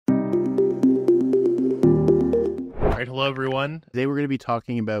right, hello everyone. Today we're going to be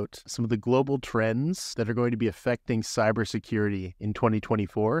talking about some of the global trends that are going to be affecting cybersecurity in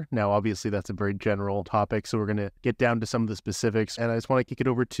 2024. Now, obviously, that's a very general topic, so we're going to get down to some of the specifics. And I just want to kick it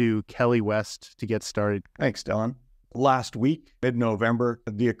over to Kelly West to get started. Thanks, Dylan. Last week, mid-November,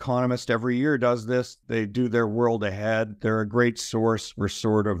 The Economist every year does this. They do their world ahead. They're a great source for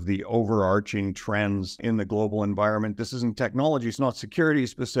sort of the overarching trends in the global environment. This isn't technology. It's not security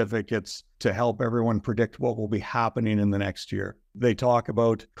specific. It's to help everyone predict what will be happening in the next year. They talk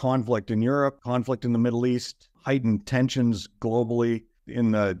about conflict in Europe, conflict in the Middle East, heightened tensions globally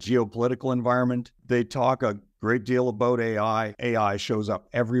in the geopolitical environment. They talk a great deal about AI. AI shows up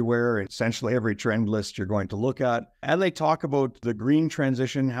everywhere, essentially every trend list you're going to look at. And they talk about the green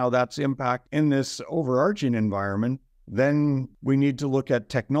transition, how that's impact in this overarching environment. Then we need to look at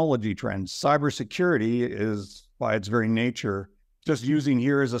technology trends. Cybersecurity is, by its very nature, just using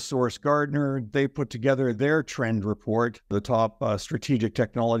here as a source, Gartner, they put together their trend report, the top strategic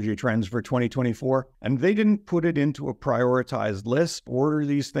technology trends for 2024, and they didn't put it into a prioritized list, order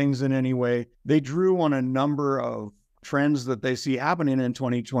these things in any way. They drew on a number of trends that they see happening in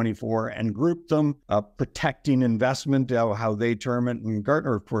 2024 and grouped them, protecting investment, how they term it. And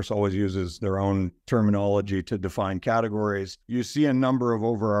Gartner, of course, always uses their own terminology to define categories. You see a number of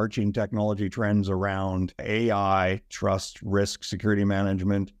overarching technology trends around AI, trust, risk, security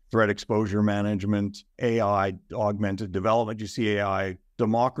management, threat exposure management, AI, augmented development. You see AI,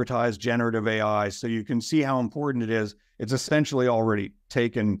 democratized generative AI. So you can see how important it is. It's essentially already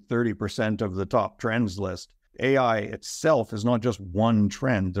taken 30% of the top trends list. AI itself is not just one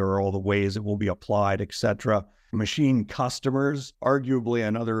trend. There are all the ways it will be applied, etc. Machine customers, arguably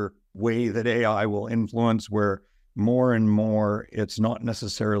another way that AI will influence, where more and more it's not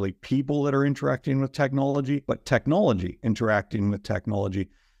necessarily people that are interacting with technology, but technology interacting with technology.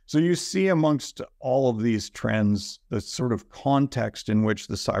 So you see amongst all of these trends, the sort of context in which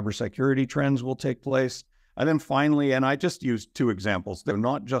the cybersecurity trends will take place. And then finally, and I just used two examples, they're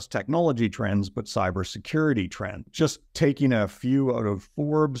not just technology trends, but cybersecurity trends. Just taking a few out of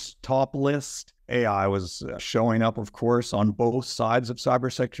Forbes' top list, AI was showing up, of course, on both sides of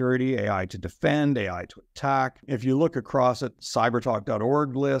cybersecurity, AI to defend, AI to attack. If you look across at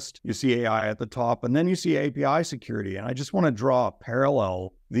cybertalk.org list, you see AI at the top, and then you see API security. And I just want to draw a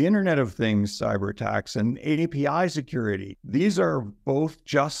parallel. The Internet of Things cyber attacks and API security, these are both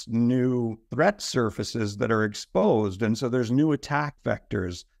just new threat surfaces that are exposed. And so there's new attack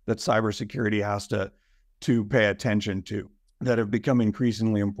vectors that cybersecurity has to pay attention to that have become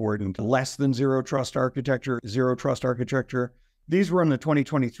increasingly important. Less than zero trust architecture. These were on the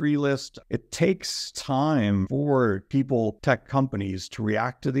 2023 list. It takes time for people, tech companies, to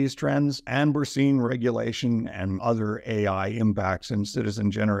react to these trends, and we're seeing regulation and other AI impacts in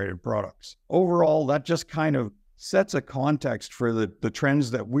citizen-generated products. Overall, that just kind of sets a context for the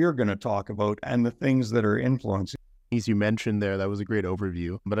trends that we're going to talk about and the things that are influencing. As you mentioned there, that was a great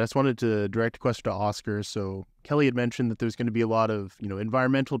overview. But I just wanted to direct a question to Oscar. So Kelly had mentioned that there's going to be a lot of,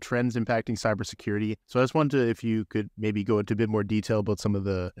 environmental trends impacting cybersecurity. So I just wanted to, if you could maybe go into a bit more detail about some of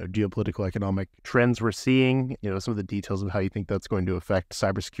the geopolitical economic trends we're seeing, some of the details of how you think that's going to affect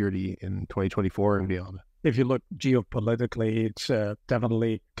cybersecurity in 2024 and beyond. If you look geopolitically, it's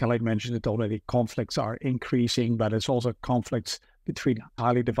definitely, Kelly mentioned it already, conflicts are increasing, but it's also conflicts between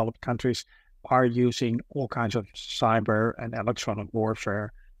highly developed countries are using all kinds of cyber and electronic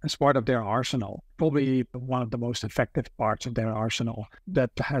warfare as part of their arsenal. Probably one of the most effective parts of their arsenal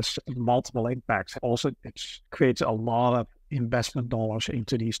that has multiple impacts. Also, it creates a lot of investment dollars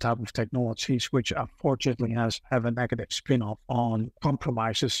into these type of technologies, which unfortunately have a negative spin-off on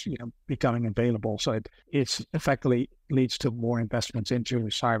compromises, becoming available. So it's effectively leads to more investments into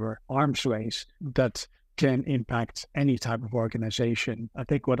cyber arms race that can impact any type of organization. I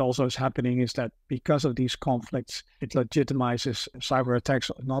think what also is happening is that because of these conflicts, it legitimizes cyber attacks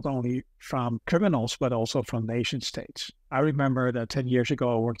not only from criminals, but also from nation states. I remember that 10 years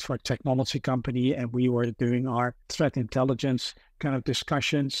ago, I worked for a technology company and we were doing our threat intelligence kind of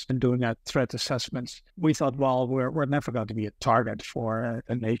discussions and doing our threat assessments. We thought, well, we're never going to be a target for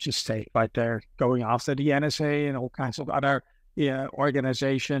a nation state, but they're going after the NSA and all kinds of other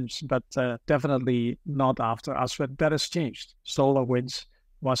organizations, but definitely not after us. But that has changed. SolarWinds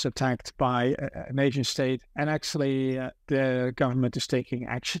was attacked by a nation state, and actually the government is taking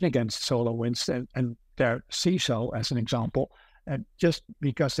action against SolarWinds and their CISO, as an example, just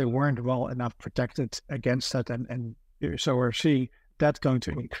because they weren't well enough protected against that. And so we're seeing that going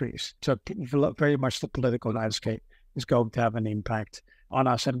to increase. So very much the political landscape is going to have an impact. on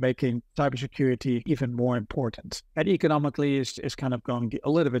us and making cybersecurity even more important. And economically is kind of going a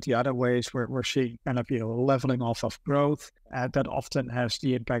little bit the other ways where we're seeing kind of, leveling off of growth. That often has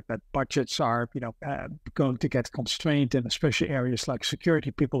the impact that budgets are, going to get constrained, in especially areas like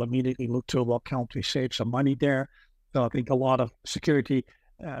security. People immediately look to, well, can't we save some money there? So I think a lot of security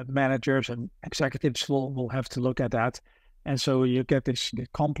managers and executives will have to look at that. And so you get this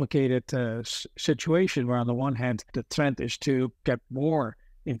complicated situation where on the one hand, the trend is to get more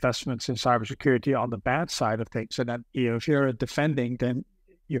investments in cybersecurity on the bad side of things. And then if you're defending, then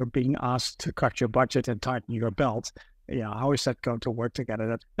you're being asked to cut your budget and tighten your belt. How is that going to work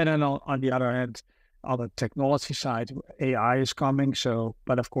together? And then on the other hand, on the technology side, AI is coming. So,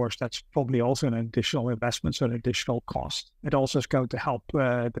 but of course, that's probably also an additional investment, so an additional cost. It also is going to help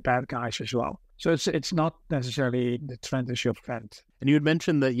the bad guys as well. So it's not necessarily the trend is your friend. And you had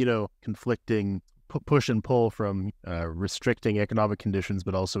mentioned that, conflicting push and pull from restricting economic conditions,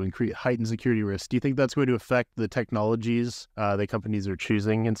 but also heightened security risks. Do you think that's going to affect the technologies that companies are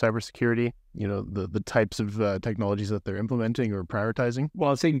choosing in cybersecurity? The types of technologies that they're implementing or prioritizing?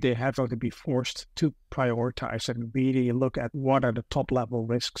 Well, I think they have to be forced to prioritize and really look at what are the top level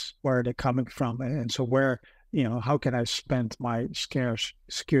risks, where are they coming from, and so where, how can I spend my scarce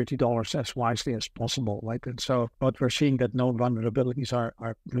security dollars as wisely as possible, right? And so what we're seeing that known vulnerabilities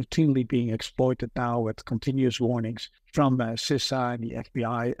are routinely being exploited now with continuous warnings from CISA and the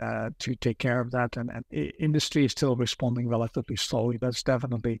FBI to take care of that. And industry is still responding relatively slowly. That's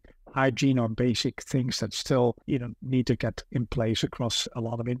definitely hygiene or basic things that still, need to get in place across a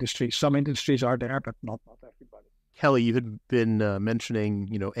lot of industries. Some industries are there, but not everybody. Kelly, you had been mentioning,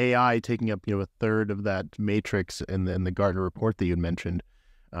 AI taking up, a third of that matrix in the Gartner report that you had mentioned.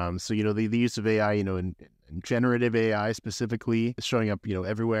 So, the use of AI, in generative AI specifically is showing up,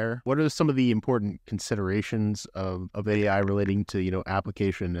 everywhere. What are some of the important considerations of AI relating to,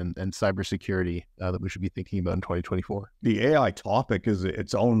 application and cybersecurity that we should be thinking about in 2024? The AI topic is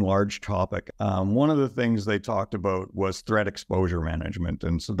its own large topic. One of the things they talked about was threat exposure management.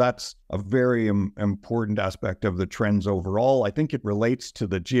 And so that's a very important aspect of the trends overall. I think it relates to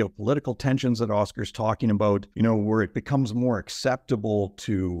the geopolitical tensions that Oscar's talking about, where it becomes more acceptable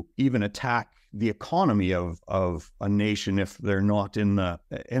to even attack the economy of a nation if they're not in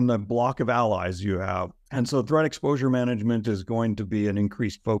the block of allies you have. And so threat exposure management is going to be an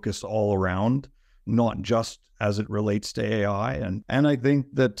increased focus all around, not just as it relates to AI. And I think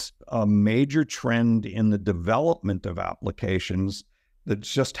that a major trend in the development of applications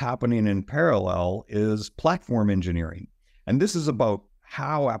that's just happening in parallel is platform engineering. And this is about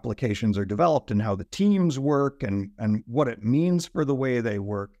how applications are developed and how the teams work and what it means for the way they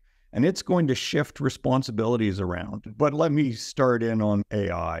work. And it's going to shift responsibilities around. But let me start in on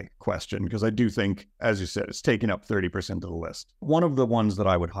AI question, because I do think, as you said, it's taking up 30% of the list. One of the ones that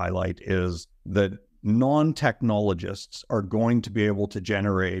I would highlight is that non-technologists are going to be able to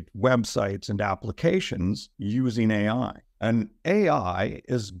generate websites and applications using AI. And AI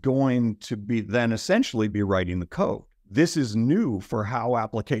is going to be then essentially be writing the code. This is new for how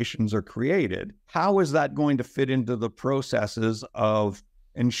applications are created. How is that going to fit into the processes of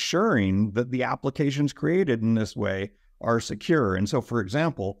ensuring that the applications created in this way are secure? And so, for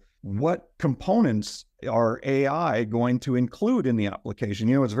example, what components are AI going to include in the application?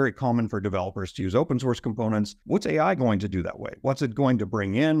 It's very common for developers to use open source components. What's AI going to do that way? What's it going to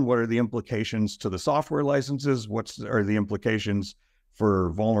bring in? What are the implications to the software licenses? What are the implications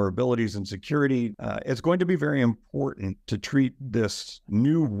for vulnerabilities and security? It's going to be very important to treat this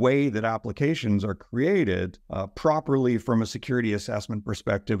new way that applications are created properly from a security assessment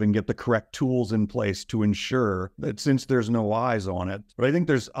perspective and get the correct tools in place to ensure that, since there's no eyes on it. But I think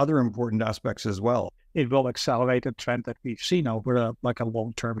there's other important aspects as well. It will accelerate a trend that we've seen over a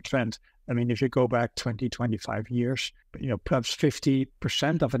long-term trend. I mean, if you go back 20, 25 years, perhaps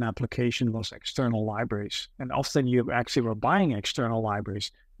 50% of an application was external libraries. And often you actually were buying external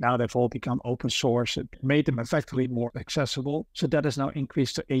libraries. Now they've all become open source. It made them effectively more accessible. So that has now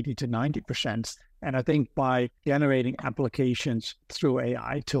increased to 80 to 90%. And I think by generating applications through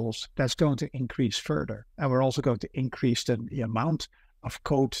AI tools, that's going to increase further. And we're also going to increase the amount of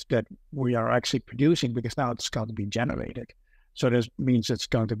code that we are actually producing, because now it's going to be generated. So this means it's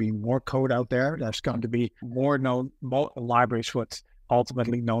going to be more code out there. There's going to be more libraries with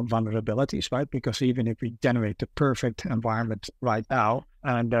ultimately known vulnerabilities, right? Because even if we generate the perfect environment right now,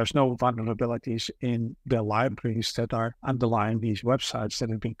 and there's no vulnerabilities in the libraries that are underlying these websites that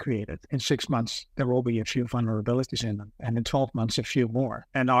have been created, in 6 months, there will be a few vulnerabilities in them. And in 12 months, a few more.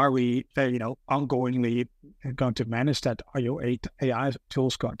 And are we, ongoingly going to manage that? Are your AI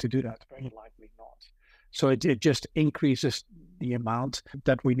tools going to do that? Very likely not. So it just increases the amount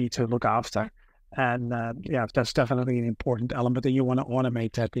that we need to look after. And that's definitely an important element. And you want to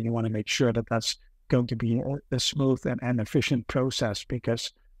automate that, and you want to make sure that that's going to be a smooth and efficient process,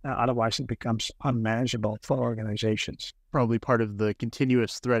 because otherwise it becomes unmanageable for organizations. Probably part of the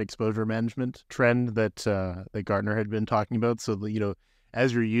continuous threat exposure management trend that that Gartner had been talking about. So,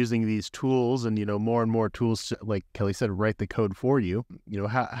 as you're using these tools and, more and more tools, to, like Kelly said, write the code for you,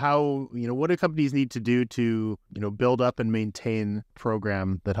 how what do companies need to do to, build up and maintain a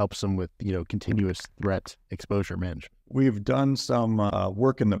program that helps them with, continuous threat exposure management? We've done some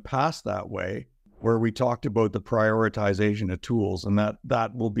work in the past that way, where we talked about the prioritization of tools, and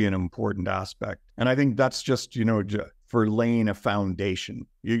that will be an important aspect. And I think that's just, for laying a foundation.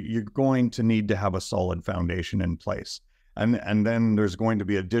 You're going to need to have a solid foundation in place. And then there's going to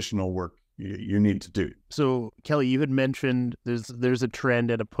be additional work you need to do. So, Kelly, you had mentioned there's a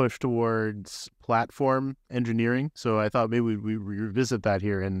trend and a push towards platform engineering. So I thought maybe we revisit that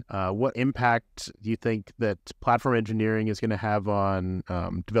here. And what impact do you think that platform engineering is going to have on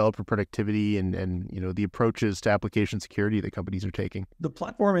developer productivity and the approaches to application security that companies are taking? The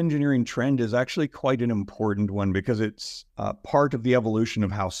platform engineering trend is actually quite an important one, because it's part of the evolution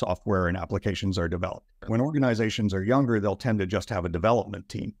of how software and applications are developed. When organizations are younger, they'll tend to just have a development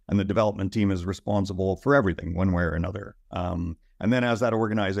team, and the development team is responsible for everything one way or another. And then as that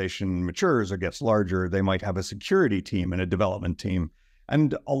organization matures or gets larger, they might have a security team and a development team.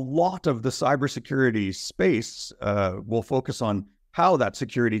 And a lot of the cybersecurity space will focus on how that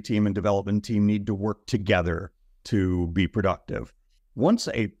security team and development team need to work together to be productive. Once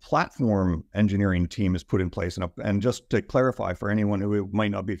a platform engineering team is put in place, and just to clarify for anyone who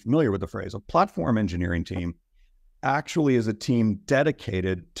might not be familiar with the phrase, a platform engineering team actually is a team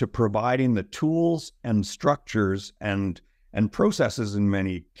dedicated to providing the tools and structures and processes, in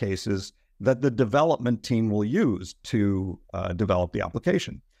many cases, that the development team will use to develop the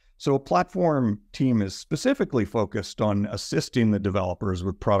application. So a platform team is specifically focused on assisting the developers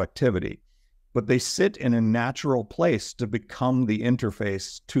with productivity, but they sit in a natural place to become the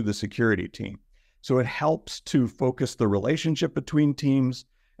interface to the security team. So it helps to focus the relationship between teams,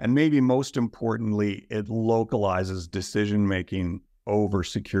 and maybe most importantly, it localizes decision-making over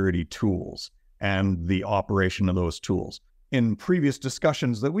security tools and the operation of those tools. In previous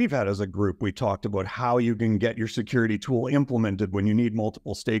discussions that we've had as a group, we talked about how you can get your security tool implemented when you need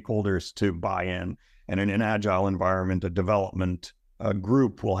multiple stakeholders to buy in. And in an agile environment, a development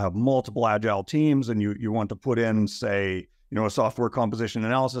group will have multiple agile teams, and you want to put in, say, a software composition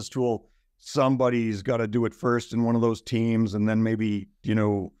analysis tool. Somebody's got to do it first in one of those teams, and then maybe,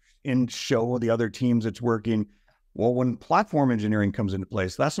 show the other teams it's working. Well, when platform engineering comes into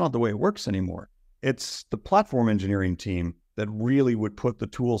place, that's not the way it works anymore. It's the platform engineering team that really would put the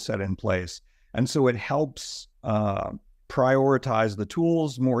tool set in place. And so it helps prioritize the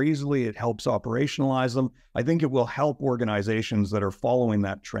tools more easily. It helps operationalize them. I think it will help organizations that are following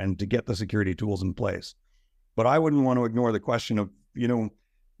that trend to get the security tools in place. But I wouldn't want to ignore the question of,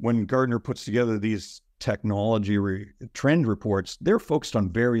 when Gartner puts together these technology trend reports, they're focused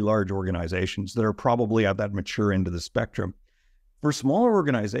on very large organizations that are probably at that mature end of the spectrum. For smaller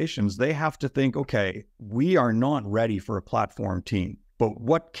organizations, they have to think, okay, we are not ready for a platform team, but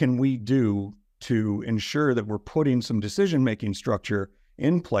what can we do to ensure that we're putting some decision-making structure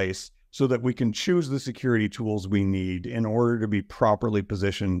in place so that we can choose the security tools we need in order to be properly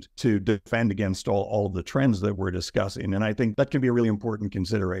positioned to defend against all of the trends that we're discussing. And I think that can be a really important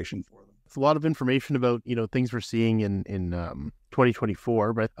consideration for them. It's a lot of information about, things we're seeing in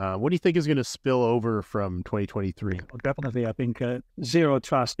 2024, but what do you think is going to spill over from 2023? Well, definitely, I think zero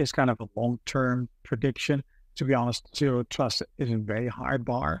trust is kind of a long-term prediction. To be honest, zero trust is a very high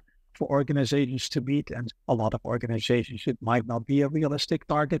bar for organizations to meet, and a lot of organizations, it might not be a realistic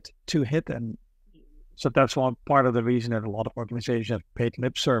target to hit. And so that's one part of the reason that a lot of organizations have paid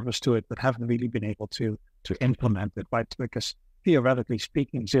lip service to it, but haven't really been able to implement it, right? Because theoretically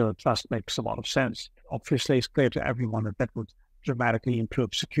speaking, zero trust makes a lot of sense. Obviously, it's clear to everyone that would dramatically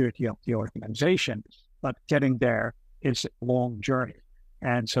improve security of the organization, but getting there is a long journey.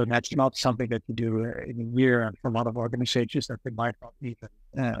 And so that's not something that you do in a year, and for a lot of organizations that they might not even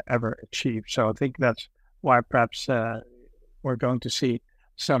ever achieve. So I think that's why perhaps we're going to see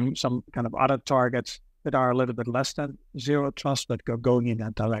some kind of other targets that are a little bit less than zero trust, but going in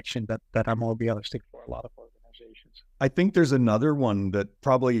that direction that are more realistic for a lot of organizations. I think there's another one that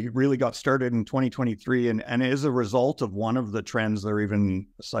probably really got started in 2023 and is a result of one of the trends they're even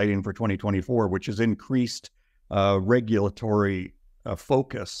citing for 2024, which is increased regulatory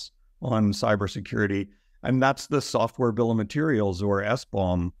focus on cybersecurity. And that's the software bill of materials, or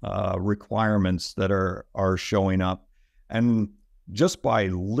SBOM requirements that are showing up. And just by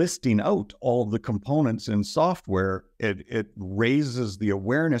listing out all of the components in software, it raises the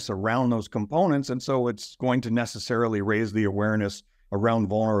awareness around those components. And so it's going to necessarily raise the awareness around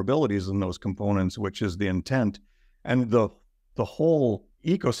vulnerabilities in those components, which is the intent. And the whole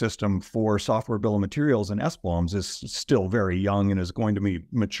ecosystem for software bill of materials and SBOMs is still very young and is going to be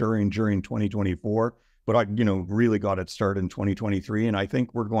maturing during 2024. But I, really got it started in 2023. And I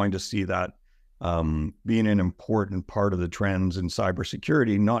think we're going to see that being an important part of the trends in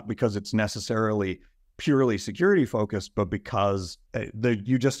cybersecurity, not because it's necessarily purely security focused, but because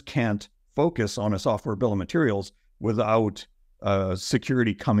you just can't focus on a software bill of materials without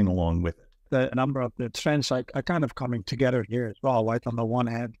security coming along with it. The number of the trends are kind of coming together here as well, right? On the one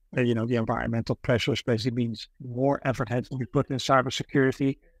hand, the environmental pressures basically means more effort has to be put in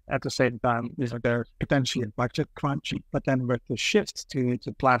cybersecurity. At the same time, there's potentially a budget crunch. But then with the shift to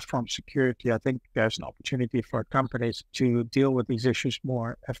platform security, I think there's an opportunity for companies to deal with these issues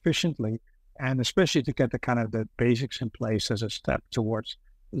more efficiently, and especially to get the basics in place as a step towards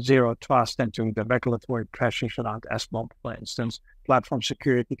zero trust and to the regulatory pressures around SBOM, for instance. Platform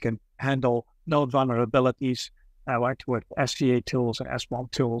security can handle known vulnerabilities with SCA tools and SBOM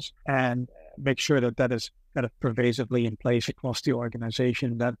tools, and make sure that is kind of pervasively in place across the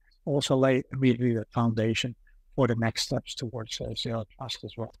organization. That also lay immediately the foundation for the next steps towards zero trust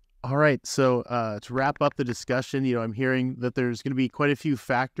as well. All right. So to wrap up the discussion, I'm hearing that there's going to be quite a few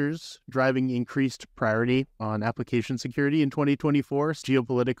factors driving increased priority on application security in 2024.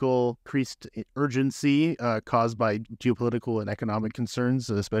 Geopolitical increased urgency caused by geopolitical and economic concerns,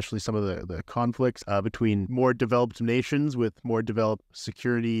 especially some of the conflicts between more developed nations with more developed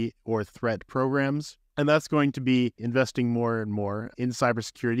security or threat programs. And that's going to be investing more and more in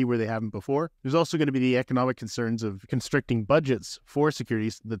cybersecurity where they haven't before. There's also going to be the economic concerns of constricting budgets for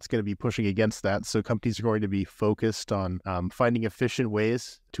security that's going to be pushing against that. So companies are going to be focused on finding efficient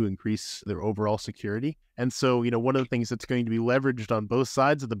ways to increase their overall security. And so, one of the things that's going to be leveraged on both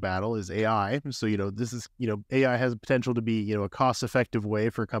sides of the battle is AI. So, this is, AI has potential to be, a cost-effective way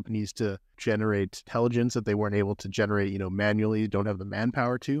for companies to generate intelligence that they weren't able to generate, manually, don't have the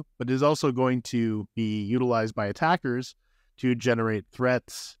manpower to. But it is also going to be utilized by attackers to generate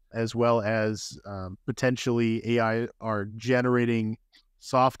threats, as well as potentially AI are generating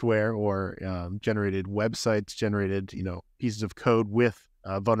software or generated websites, generated, pieces of code with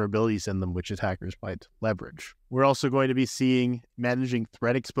vulnerabilities in them, which attackers might leverage. We're also going to be seeing managing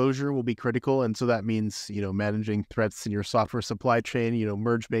threat exposure will be critical. And so that means, managing threats in your software supply chain.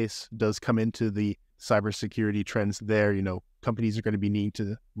 Merge base does come into the cybersecurity trends there. Companies are going to be needing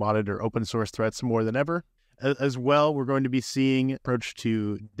to monitor open source threats more than ever. As well, we're going to be seeing approach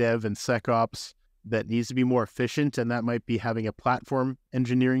to dev and SecOps that needs to be more efficient, and that might be having a platform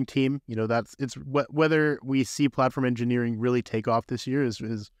engineering team. Whether we see platform engineering really take off this year is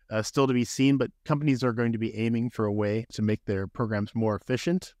still to be seen, but companies are going to be aiming for a way to make their programs more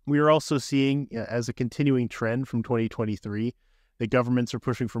efficient. We are also seeing, as a continuing trend from 2023, that governments are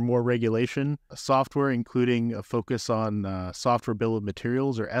pushing for more regulation, software, including a focus on software bill of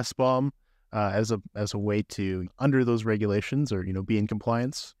materials or SBOM, as a way to under those regulations or be in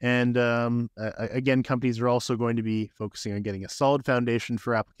compliance. And again, companies are also going to be focusing on getting a solid foundation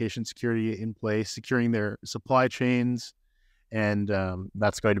for application security in place, securing their supply chains, and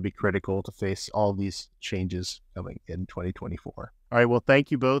that's going to be critical to face all these changes coming in 2024. All right, well,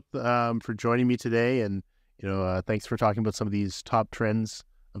 thank you both for joining me today, and thanks for talking about some of these top trends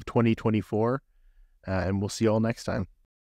of 2024, and we'll see you all next time.